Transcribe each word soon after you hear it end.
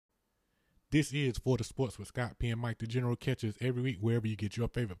This is For the Sports with Scott P. and Mike, the general catchers, every week, wherever you get your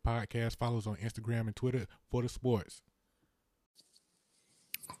favorite podcast. Follow us on Instagram and Twitter, For the Sports.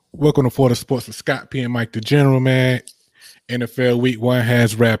 Welcome to For the Sports with Scott P. and Mike, the general, man. NFL Week 1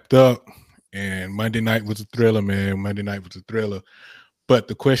 has wrapped up, and Monday night was a thriller, man. Monday night was a thriller. But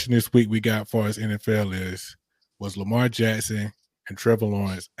the question this week we got for us NFL is, was Lamar Jackson and Trevor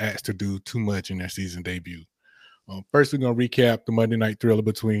Lawrence asked to do too much in their season debut? First, we're going to recap the Monday night thriller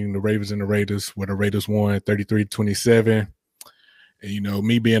between the Ravens and the Raiders, where the Raiders won 33-27. And, you know,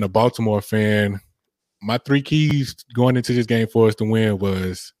 me being a Baltimore fan, my three keys going into this game for us to win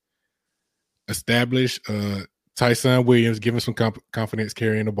was establish Tyson Williams, give him some confidence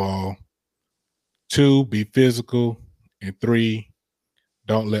carrying the ball. 2, be physical. And 3,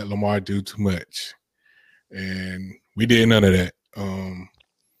 don't let Lamar do too much. And we did none of that.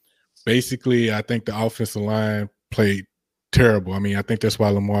 Basically, I think the offensive line played terrible. I mean, I think that's why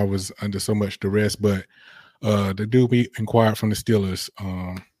Lamar was under so much duress. But the dude we inquired from the Steelers,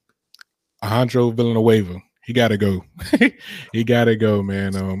 Alejandro Villanueva, he got to go. He got to go,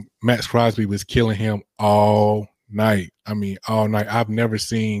 man. Max Crosby was killing him all night. I mean, all night. I've never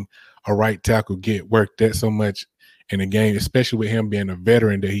seen a right tackle get worked that so much in a game, especially with him being a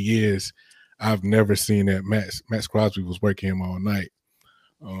veteran that he is. I've never seen that. Max Crosby was working him all night.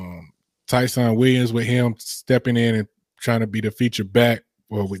 Tyson Williams with him stepping in and trying to be the feature back,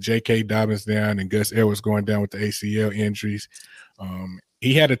 well, with J.K. Dobbins down and Gus Edwards going down with the ACL injuries.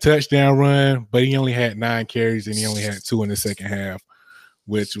 He had a touchdown run, but he only had 9 carries and he only had 2 in the second half,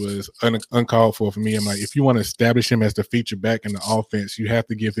 which was uncalled for me. I'm like, if you want to establish him as the feature back in the offense, you have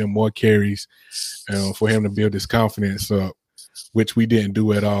to give him more carries for him to build his confidence up, which we didn't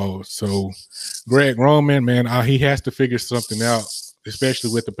do at all. So Greg Roman, man, he has to figure something out,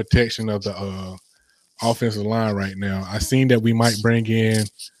 especially with the protection of the offensive line right now. I seen that we might bring in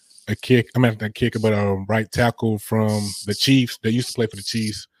a right tackle from the Chiefs. They used to play for the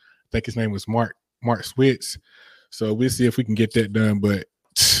Chiefs. I think his name was Mark Switz. So we'll see if we can get that done. But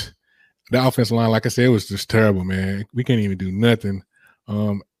the offensive line, like I said, it was just terrible, man. We can't even do nothing.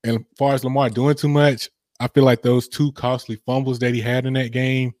 And as far as Lamar doing too much, I feel like those 2 costly fumbles that he had in that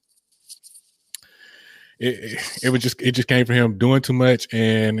game, it just came from him doing too much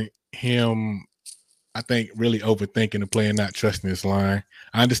and him, I think, really overthinking the play and not trusting his line.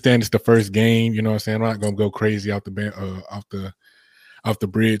 I understand it's the first game, you know what I'm saying? I'm not gonna go crazy off the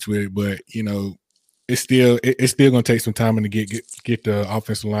bridge with it, but you know, it's still gonna take some time to get the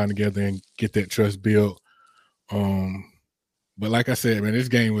offensive line together and get that trust built. But like I said, man, this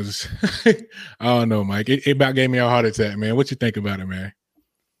game was I don't know, Mike. It about gave me a heart attack, man. What you think about it, man?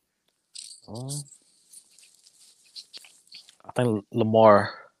 I think Lamar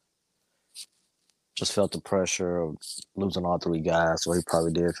just felt the pressure of losing all 3 guys, so he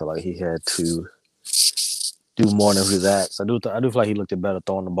probably did feel like he had to do more than that. So I do feel like he looked better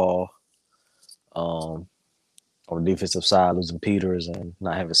throwing the ball. On the defensive side, losing Peters and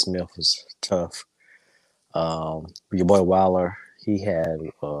not having Smith was tough. Your boy Wilder, he had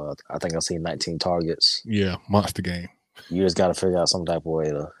I think I've seen 19 targets. Yeah, monster game. You just got to figure out some type of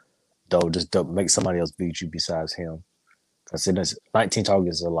way to make somebody else beat you besides him. Because 19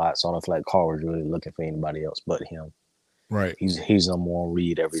 targets is a lot, so I don't feel like Carr was really looking for anybody else but him. Right. He's number 1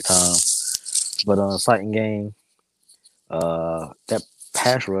 read every time. But fighting game, that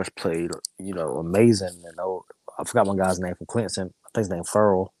pass rush played, amazing. And I forgot my guy's name from Clemson. I think his name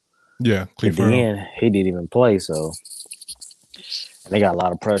Farrell. Yeah, At the end, he didn't even play, so and they got a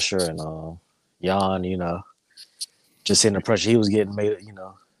lot of pressure. And Jan, just seeing the pressure he was getting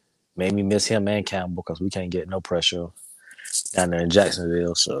made me miss him and Campbell because we can't get no pressure down there in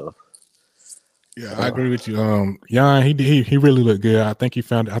Jacksonville. So yeah, I agree with you. Jan, he really looked good. I think he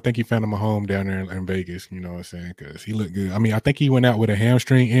found him a home down there in Vegas. You know what I'm saying? Because he looked good. I mean, I think he went out with a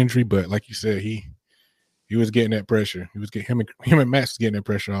hamstring injury, but like you said, he was getting that pressure. He was getting him and Max was getting that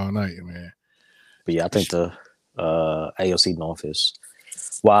pressure all night, man. But yeah, I think the AFC North is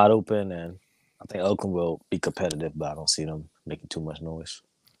wide open, and I think Oakland will be competitive, but I don't see them making too much noise.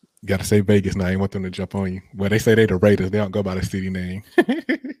 You got to say Vegas now. I want them to jump on you. Well, they say they the Raiders. They don't go by the city name.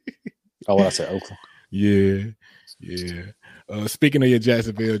 Oh, what I said, Oakland. Yeah. Speaking of your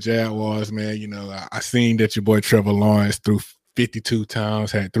Jacksonville Jaguars, man, I seen that your boy Trevor Lawrence threw 52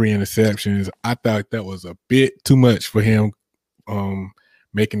 times, had 3 interceptions. I thought that was a bit too much for him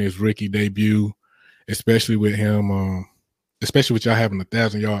making his rookie debut, especially with him, especially with y'all having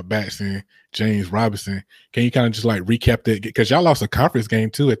 1,000-yard backs in James Robinson. Can you kind of just like recap that? Because y'all lost a conference game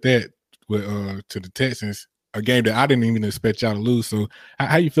too at that to the Texans, a game that I didn't even expect y'all to lose. So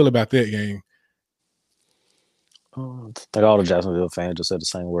how you feel about that game? I think all the Jacksonville fans just said the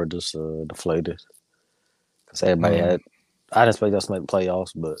same word, just deflated. Because everybody had, I didn't expect us to make the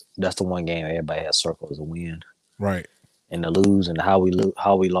playoffs, but that's the one game everybody had circled as a win. Right. And to lose and how we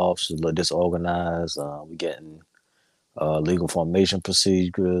lost is a little disorganized. We getting legal formation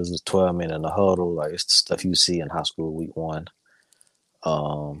procedures, 12 men in the huddle, like it's the stuff you see in high school week one.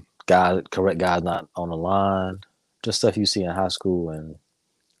 Correct guys not on the line, just stuff you see in high school. And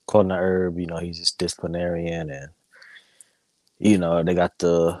according to Herb, he's just disciplinarian, and they got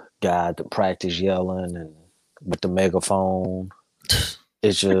the guy at the practice yelling and with the megaphone.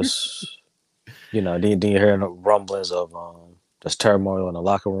 It's just, then you hear the rumblings of just turmoil in the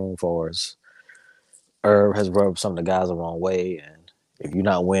locker room for us. Herb has rubbed some of the guys the wrong way, and if you're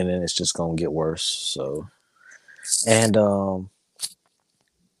not winning, it's just gonna get worse. So, and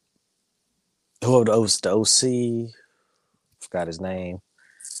whoever the OC, forgot his name,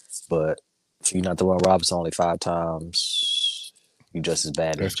 but if you're not the one Robinson only 5 times, you just as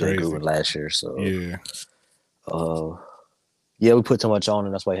bad as Jay Gruden last year. So yeah, we put too much on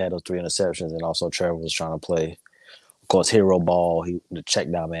him. That's why he had those 3 interceptions, and also Trevor was trying to play, of course, hero ball. The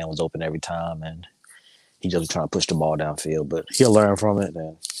check down man was open every time, and he just was trying to push the ball downfield. But he'll learn from it,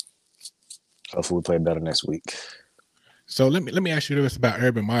 and hopefully we play better next week. So let me ask you this about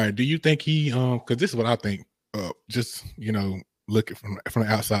Urban Meyer. Do you think he because this is what I think, just looking from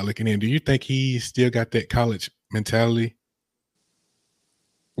the outside looking in, do you think he still got that college mentality?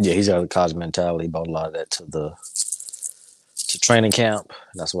 Yeah, he's got a college mentality. He brought a lot of that to training camp.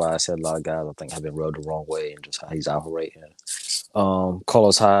 That's why I said a lot of guys I think have been rubbed the wrong way and just how he's operating.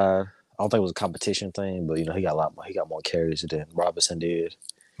 Carlos Hyde, I don't think it was a competition thing, but he got more carries than Robinson did.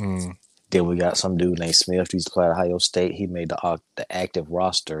 Then we got some dude named Smith who used to play at Ohio State. He made the active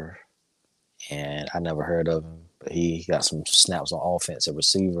roster, and I never heard of him, but he got some snaps on offense at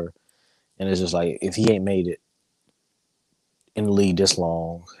receiver. And it's just like, if he ain't made it in the league this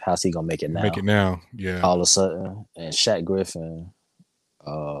long, how's he gonna make it now? Yeah. All of a sudden, and Shaq Griffin,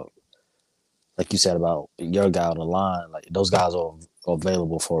 like you said about your guy on the line, like those guys are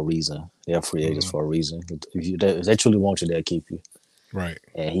available for a reason. They're free agents for a reason. If they truly want you, they'll keep you. Right.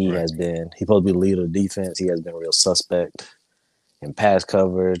 And he's supposed to be the leader of the defense. He has been real suspect in pass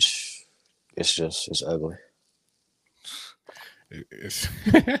coverage. It's ugly.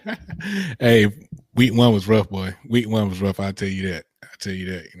 Hey, week 1 was rough, boy. Week 1 was rough. I'll tell you that.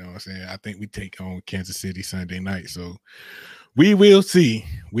 You know what I'm saying? I think we take on Kansas City Sunday night. So we will see.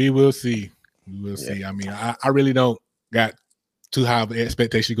 I mean, I really don't got too high of an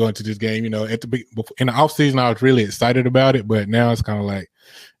expectation going to this game. In the offseason, I was really excited about it, but now it's kind of like,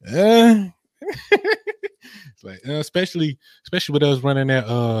 it's like especially with us running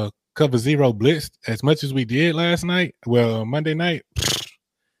that cover 0 blitz as much as we did last night. Well, Monday night,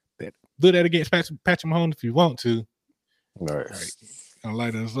 do that against Patrick Mahomes if you want to. Right. Gonna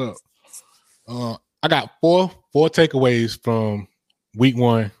light us up. I got four takeaways from week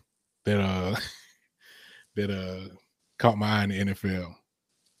 1 that caught my eye in the NFL.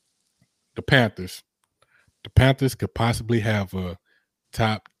 The Panthers could possibly have a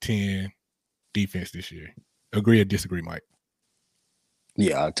top 10 defense this year. Agree or disagree, Mike?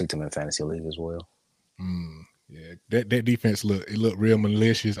 Yeah, I took them in fantasy league as well. Yeah, that defense looked real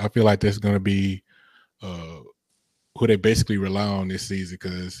malicious. I feel like that's going to be who they basically rely on this season,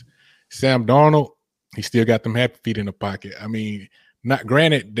 because Sam Darnold, he still got them happy feet in the pocket. I mean, not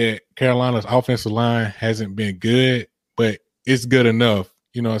granted that Carolina's offensive line hasn't been good, but it's good enough.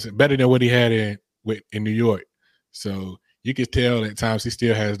 It's better than what he had in New York. So you could tell at times he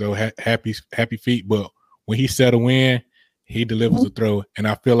still has those happy feet, but when he settle in, he delivers a throw. And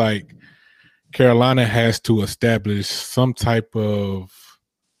I feel like Carolina has to establish some type of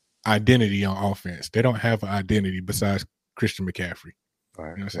identity on offense. They don't have an identity besides Christian McCaffrey.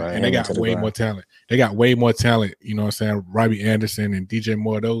 Right. And they got way more talent. You know what I'm saying? Robbie Anderson and DJ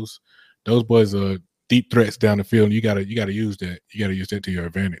Moore, those boys are deep threats down the field. And you gotta use that. You gotta use that to your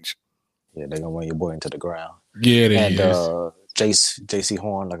advantage. Yeah, they're gonna run your boy into the ground. Yeah, and JC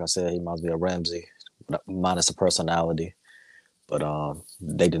Horn, like I said, he reminds me of Ramsey, minus the personality. But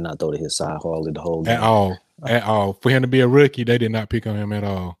they did not throw to his side hardly the whole game. At all. For him to be a rookie, they did not pick on him at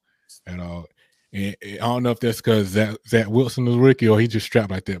all. And I don't know if that's because Zach Wilson is a rookie or he just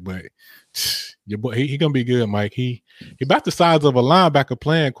strapped like that. But your boy, he gonna be good, Mike. He about the size of a linebacker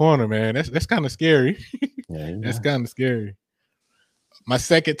playing corner, man. That's kind of scary. Yeah. That's kind of scary. My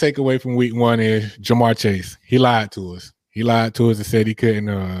second takeaway from week 1 is Jamar Chase. He lied to us. And said he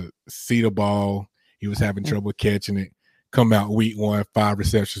couldn't see the ball. He was having trouble catching it. Come out week 1, 5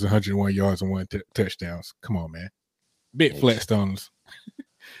 receptions, 101 yards, and 1 touchdowns. Come on, man. Big flexed on us.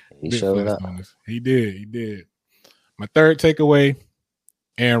 He showed up. He did. My third takeaway,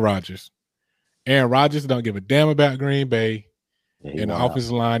 Aaron Rodgers. Aaron Rodgers don't give a damn about Green Bay, and the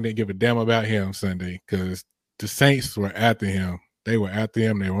offensive line didn't give a damn about him Sunday because the Saints were after him. They were after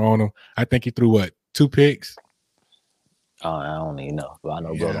him. They were on him. I think he threw, 2 picks? I don't even know, but I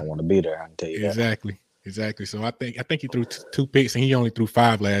know bro don't want to be there. I can tell you that. Exactly. So I think he threw 2 picks, and he only threw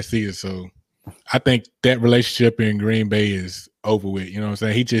 5 last season. So I think that relationship in Green Bay is over with. You know what I'm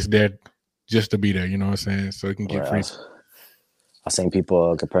saying? He just there just to be there. You know what I'm saying? So he can get free. I seen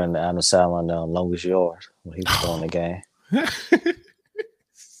people comparing the Adam Sandler and Longest Yard when he was throwing the game.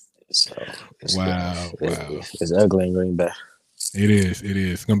 So it's ugly in Green Bay. It is.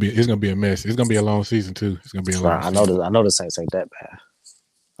 It's gonna be a mess. It's gonna be a long season too. It's gonna be a long season. I know the Saints ain't that bad.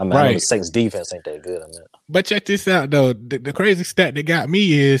 I mean, I know the Saints defense ain't that good. But check this out though. The crazy stat that got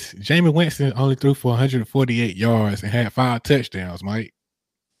me is Jameis Winston only threw for 148 yards and had 5 touchdowns, Mike.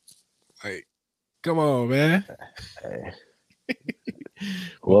 Like, come on, man. Hey.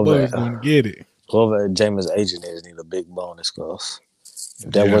 Whoever's gonna get it. Whoever Jameis' agent is need a big bonus, because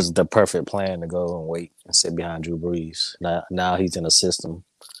that was the perfect plan to go and wait and sit behind Drew Brees. Now he's in a system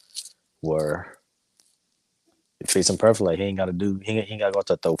where it fits him perfectly. He ain't got to go out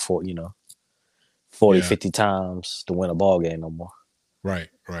to throw 40, 50 times to win a ball game no more. Right.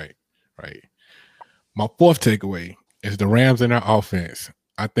 My fourth takeaway is the Rams and their offense.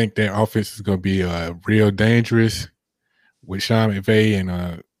 I think their offense is going to be real dangerous with Sean McVay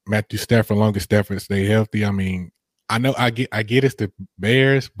and Matthew Stafford. Long as Stafford stay healthy. I mean, I know I get it's the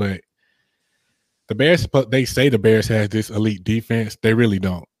Bears, but the Bears, they say the Bears has this elite defense. They really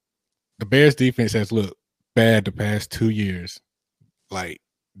don't. The Bears defense has looked bad the past 2 years. Like,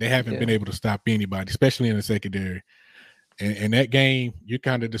 they haven't been able to stop anybody, especially in the secondary. And that game,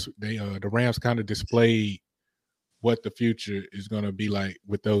 the Rams kind of displayed what the future is going to be like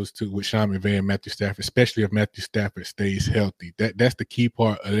with those two, with Sean McVay and Matthew Stafford, especially if Matthew Stafford stays healthy. That's the key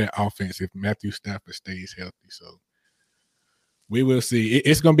part of that offense, if Matthew Stafford stays healthy. So we will see.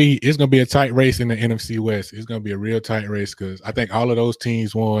 It's gonna be a tight race in the NFC West. It's gonna be a real tight race because I think all of those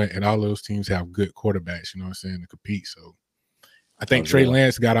teams won, and all of those teams have good quarterbacks. You know what I'm saying, to compete. So I think Trey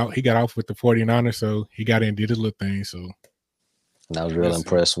Lance got out. He got off with the 49ers, so he got in and did his little thing. So and I was real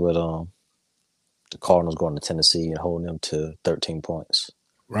impressed with the Cardinals going to Tennessee and holding them to 13 points.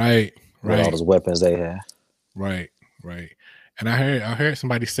 Right. With all those weapons they have. Right. And I heard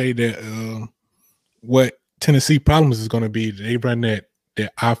somebody say that what Tennessee problems is going to be, they run that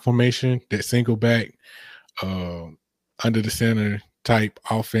I formation, that single back under the center type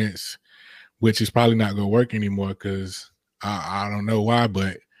offense, which is probably not going to work anymore because I don't know why,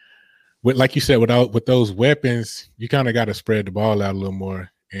 but like you said, with those weapons, you kind of got to spread the ball out a little more.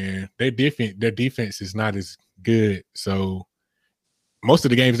 And their defense is not as good. So most of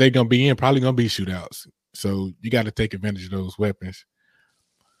the games they're going to be in probably going to be shootouts. So you got to take advantage of those weapons.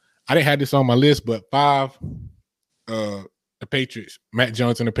 I didn't have this on my list, but 5, the Patriots, Matt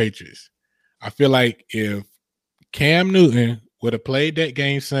Jones and the Patriots. I feel like if Cam Newton would have played that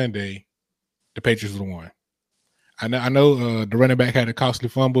game Sunday, the Patriots would have won. I know the running back had a costly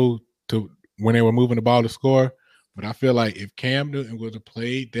fumble when they were moving the ball to score, but I feel like if Cam Newton would have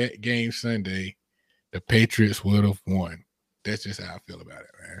played that game Sunday, the Patriots would have won. That's just how I feel about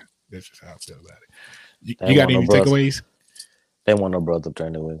it, man. That's just how I feel about it. You got any takeaways? They want no brother up there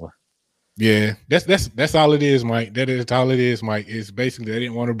in New England. Yeah, that's all it is, Mike. That is all it is, Mike. It's basically they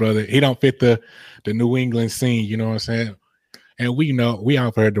didn't want a brother. He don't fit the New England scene, you know what I'm saying? And we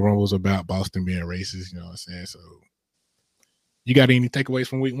all heard the rumbles about Boston being racist, you know what I'm saying? So you got any takeaways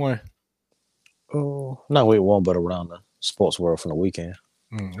from week 1? Oh, not week 1, but around the sports world from the weekend.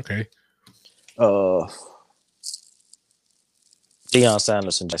 Okay. Deion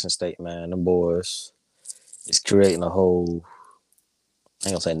Sanders and Jackson State, man, them boys is creating a whole, I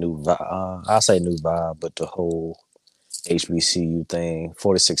ain't gonna say new vibe. I'll say new vibe, but the whole HBCU thing,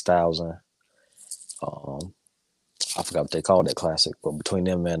 46,000. I forgot what they called that classic, but between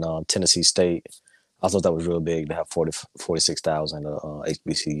them and Tennessee State, I thought that was real big to have 46,000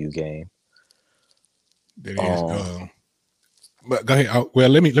 HBCU game. That is. But go ahead. Well,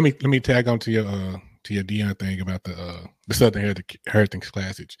 let me tag on to your Deion thing about the Southern Heritage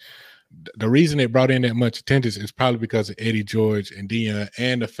Classic. The reason it brought in that much attendance is probably because of Eddie George and Deion,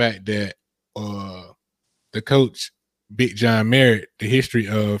 and the fact that the coach Big John Merritt, the history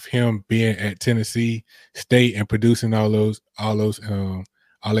of him being at Tennessee State and producing all the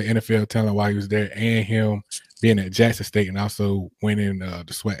NFL talent while he was there, and him being at Jackson State and also winning the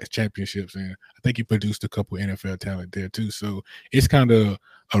SWAC championships, and I think he produced a couple NFL talent there too. So it's kind of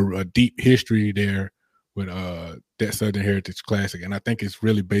a deep history there with that Southern Heritage Classic, and I think it's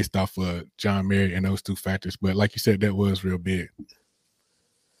really based off of John Merritt and those two factors. But like you said, that was real big.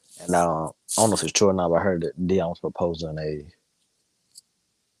 And I don't know if it's true or not, but I heard that Deion was proposing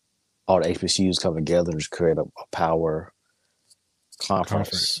all the HBCUs come together and just create a power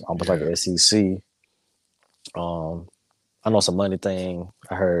conference. Almost like an SEC. I know it's a money thing.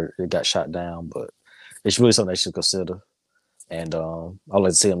 I heard it got shot down, but it's really something they should consider. And I'd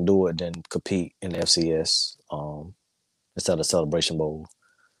like to see them do it, then compete in the FCS instead of the Celebration Bowl.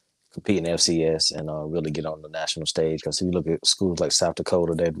 Compete in the FCS and really get on the national stage. Because if you look at schools like South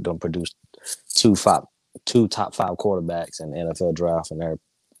Dakota, they've done produced two top 5 quarterbacks in the NFL draft, and they're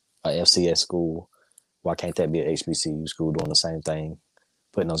a FCS school. Why can't that be a HBCU school doing the same thing?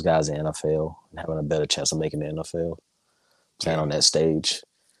 Putting those guys in the NFL and having a better chance of making the NFL, playing on that stage.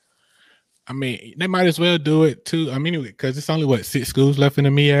 I mean, they might as well do it too. I mean, because it's only 6 schools left in the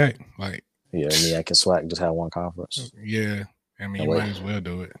MEAC. Like, yeah, MEAC and SWAC just have one conference. Yeah, I mean, you might as well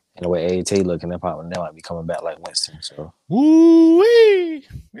do it. And the way AAT looking, they might be coming back like Winston. So, woo-wee.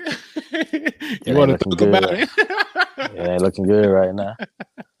 You want to talk good. About it? It ain't looking good right now.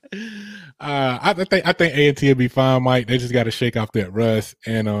 I think A&T will be fine, Mike. They just got to shake off that rust,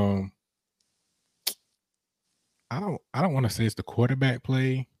 and I don't want to say it's the quarterback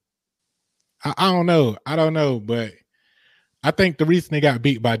play. I don't know, but I think the reason they got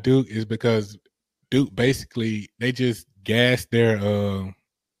beat by Duke is because Duke basically they just gassed their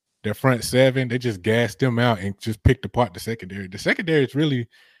front 7. They just gassed them out and just picked apart the secondary. The secondary is really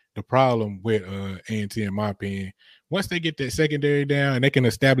the problem with A&T, in my opinion. Once they get that secondary down and they can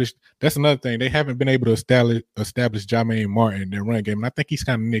establish, that's another thing. They haven't been able to establish Jermaine Martin in their run game. And I think he's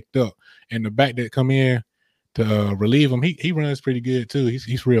kind of nicked up. And the back that come in to relieve him, he runs pretty good too.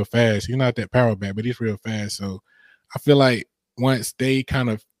 He's real fast. He's not that power back, but he's real fast. So I feel like once they kind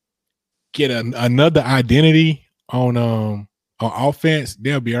of get another identity on offense,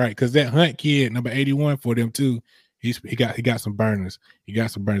 they'll be all right. Because that Hunt kid, number 81 for them too, he got some burners. He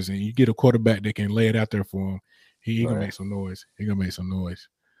got some burners. And you get a quarterback that can lay it out there for him. He gonna make some noise.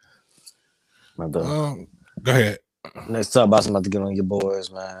 Go ahead. Let's talk about something to get on your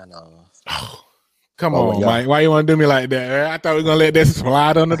boys, man. Come on, Mike. Why you want to do me like that? Man? I thought we were gonna let this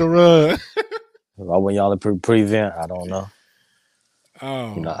slide under the rug. Why wouldn't y'all prevent? I don't know.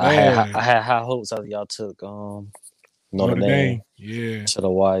 Oh, I had high hopes after y'all took Notre Dame. Yeah, to the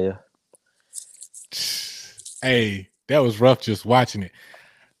wire. Hey, that was rough just watching it.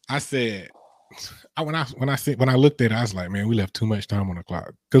 I said. When I looked at it, I was like, man, we left too much time on the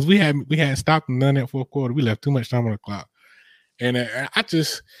clock because we had stopped and done that fourth quarter. We left too much time on the clock, and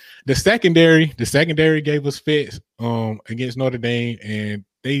the secondary gave us fits against Notre Dame, and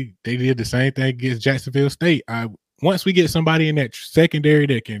they did the same thing against Jacksonville State. Once we get somebody in that secondary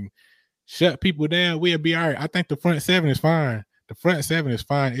that can shut people down, we'll be all right. I think the front 7 is fine.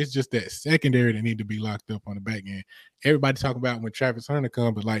 It's just that secondary that need to be locked up on the back end. Everybody talk about when Travis Hunter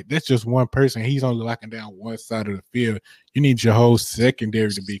comes, but like that's just one person. He's only locking down one side of the field. You need your whole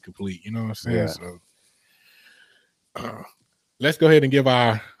secondary to be complete. You know what I'm saying? Yeah. So let's go ahead and give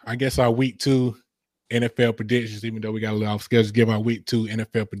our week 2 NFL predictions, even though we got a little off schedule. Give our week 2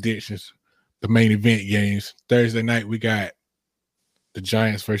 NFL predictions, the main event games. Thursday night, we got the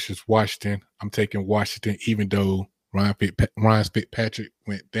Giants versus Washington. I'm taking Washington, even though Ryan Fitzpatrick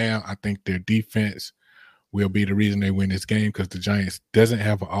went down. I think their defense will be the reason they win this game because the Giants doesn't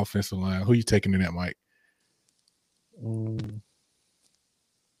have an offensive line. Who are you taking in that, Mike?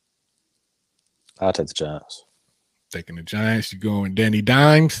 I'll take the Giants. Taking the Giants. You going Danny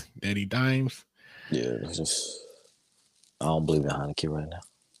Dimes? Daddy Dimes? Yeah, I don't believe in Heineke right now.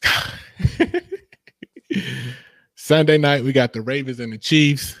 Sunday night, we got the Ravens and the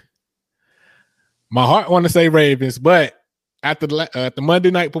Chiefs. My heart want to say Ravens, but after the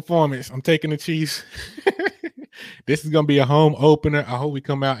Monday night performance, I'm taking the Chiefs. This is going to be a home opener. I hope we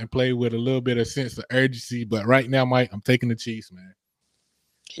come out and play with a little bit of sense of urgency. But right now, Mike, I'm taking the Chiefs, man.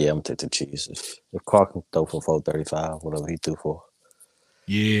 Yeah, I'm going to take the Chiefs. If Clark can throw for 435, whatever he threw for.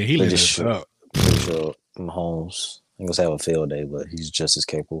 Yeah, he lit us up. Pretty sure Mahomes, I'm going to have a field day, but he's just as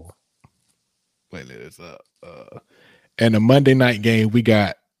capable. Wait, lit us up. And the Monday night game, we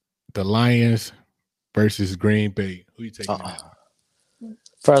got the Lions versus Green Bay. Who you taking?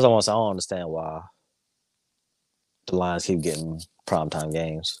 First, I want to say I don't understand why the Lions keep getting primetime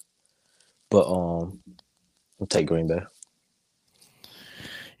games, but I'll take Green Bay.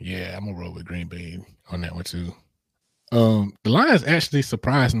 Yeah, I'm gonna roll with Green Bay on that one too. The Lions actually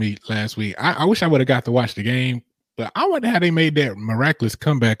surprised me last week. I wish I would have got to watch the game, but I wonder how they made that miraculous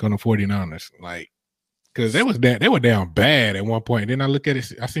comeback on the 49ers. Like, Because they were down bad at one point. Then I look at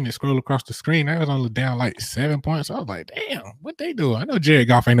it, I seen it scroll across the screen. They was only down like 7 points. I was like, damn, what they do? I know Jared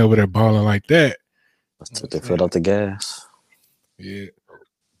Goff ain't over there balling like that. Let's took their foot off the gas. Yeah.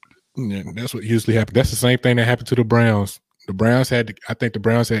 That's what usually happens. That's the same thing that happened to the Browns. I think the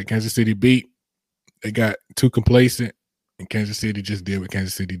Browns had Kansas City beat. They got too complacent, and Kansas City just did what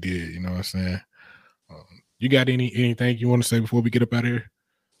Kansas City did. You know what I'm saying? You got anything you want to say before we get up out of here?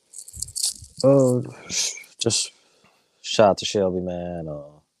 Just shout out to Shelby, man.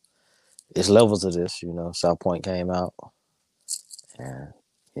 It's levels of this, South Point came out, and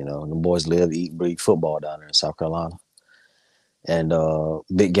the boys live, eat, breathe football down there in South Carolina, and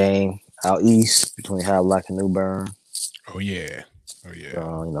big game out east between High Black and New Bern. Oh yeah.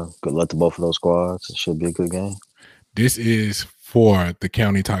 Good luck to both of those squads. It should be a good game. This is for the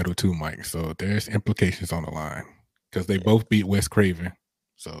county title too, Mike. So there's implications on the line because they both beat West Craven.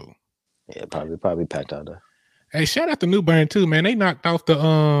 So yeah, probably packed out there. Hey, shout out to New Bern too, man. They knocked off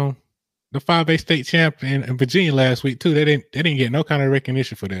the 5A state champ in Virginia last week too. They didn't get no kind of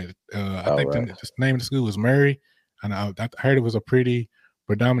recognition for that. I think the name of the school was Murray, and I heard it was a pretty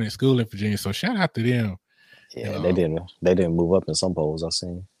predominant school in Virginia. So shout out to them. Yeah, they didn't move up in some polls I've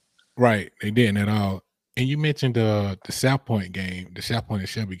seen. Right, they didn't at all. And you mentioned the South Point game, the South Point and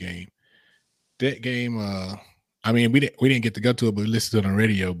Shelby game. That game, I mean, we didn't get to go to it, but we listened to it on the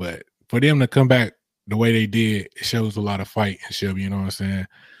radio. But for them to come back the way they did, it shows a lot of fight in Shelby. You know what I'm saying?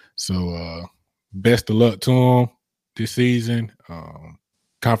 So best of luck to them this season.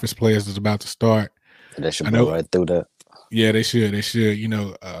 Conference players is about to start. They should go right through that. Yeah, they should. They should.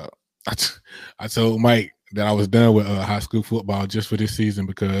 I told Mike that I was done with high school football just for this season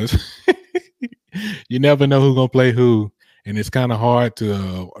because you never know who's gonna play who, and it's kind of hard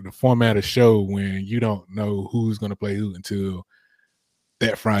to format a show when you don't know who's gonna play who until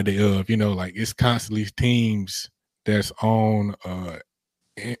that Friday of. Like it's constantly teams that's on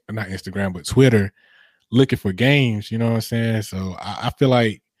not Instagram but Twitter looking for games. You know what I'm saying? So I feel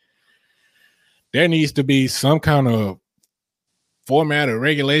like there needs to be some kind of format or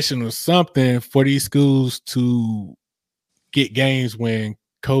regulation or something for these schools to get games when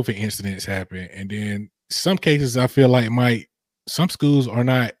COVID incidents happen. And then some cases I feel like some schools are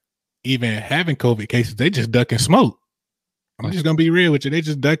not even having COVID cases. They just duck and smoke. I'm just going to be real with you. They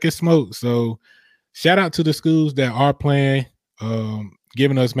just duck and smoke. So shout out to the schools that are playing,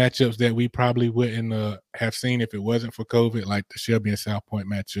 giving us matchups that we probably wouldn't have seen if it wasn't for COVID, like the Shelby and South Point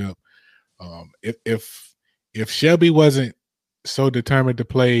matchup. If Shelby wasn't so determined to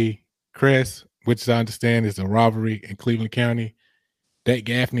play Crest, which I understand is a rivalry in Cleveland County, that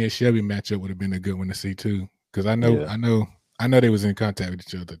Gaffney and Shelby matchup would have been a good one to see too. Because I know they was in contact with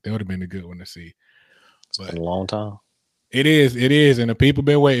each other. That would have been a good one to see. But it's been a long time. It is, and the people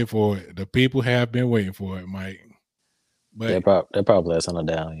been waiting for it. The people have been waiting for it, Mike. But they probably play us on a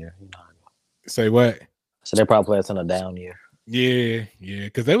down year. Say what? So they probably play us on a down year. Yeah,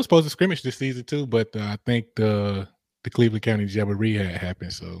 because they were supposed to scrimmage this season too, but I think the Cleveland County Jamboree had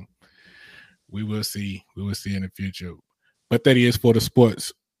happened, so we will see. We will see in the future. But that is for the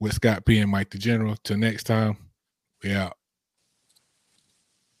sports with Scott P and Mike the General. Till next time, we out.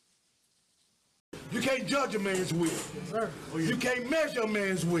 You can't judge a man's will. Yes, sir. You can't measure a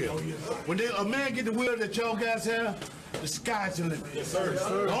man's will. Yes, when a man get the will that y'all guys have, the sky's the limit. Yes, sir. Yes,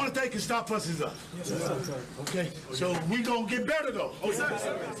 sir. The only thing can stop us is us. Yes, sir. Okay? So we gonna get better though. Oh, yes,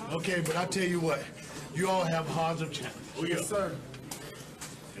 sir. Okay, but I tell you what, you all have hearts of challenge. Oh, yes, sir.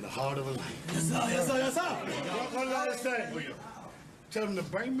 And a heart of a lion. Yes, sir. Yes, sir. Yes, sir. Y'all gonna understand. Tell them to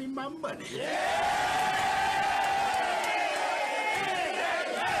bring me my money. Yeah!